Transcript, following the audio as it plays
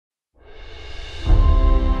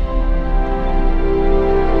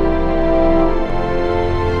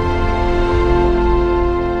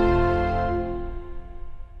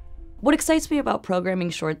excites me about programming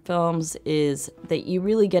short films is that you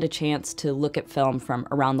really get a chance to look at film from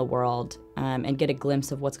around the world and get a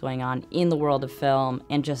glimpse of what's going on in the world of film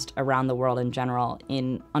and just around the world in general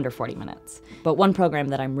in under 40 minutes. But one program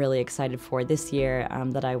that I'm really excited for this year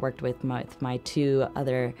that I worked with my two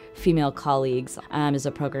other female colleagues is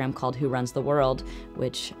a program called Who Runs the World,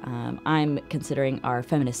 which I'm considering our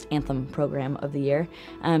feminist anthem program of the year,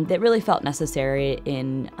 that really felt necessary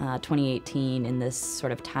in 2018 in this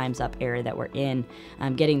sort of time's up era that we're in,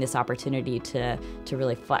 getting this opportunity to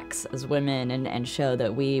really flex as women and show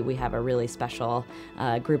that we have a really special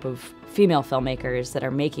group of female filmmakers that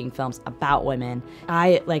are making films about women.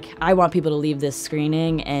 I want people to leave this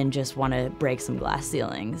screening and just want to break some glass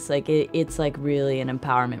ceilings. It's like really an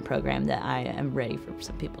empowerment program that I am ready for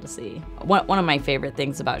some people to see. One of my favorite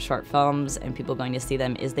things about short films and people going to see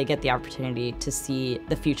them is they get the opportunity to see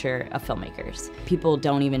the future of filmmakers. People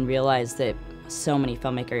don't even realize that so many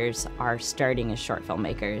filmmakers are starting as short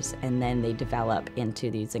filmmakers and then they develop into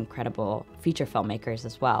these incredible feature filmmakers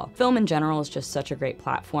as well. Film in general is just such a great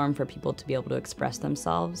platform for people to be able to express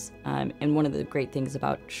themselves. And one of the great things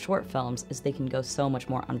about short films is they can go so much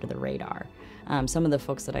more under the radar. Some of the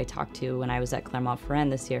folks that I talked to when I was at Clermont-Ferrand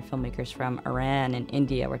this year, filmmakers from Iran and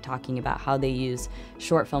India, were talking about how they use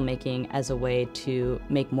short filmmaking as a way to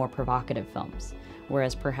make more provocative films.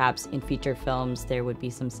 Whereas perhaps in feature films there would be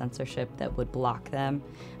some censorship that would block them.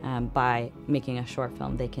 By making a short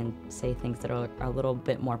film, they can say things that are a little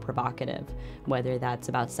bit more provocative, whether that's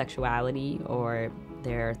about sexuality or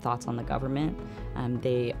their thoughts on the government.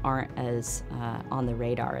 They aren't as on the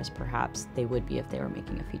radar as perhaps they would be if they were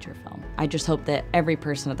making a feature film. I just hope that every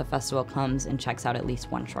person at the festival comes and checks out at least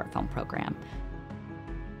one short film program.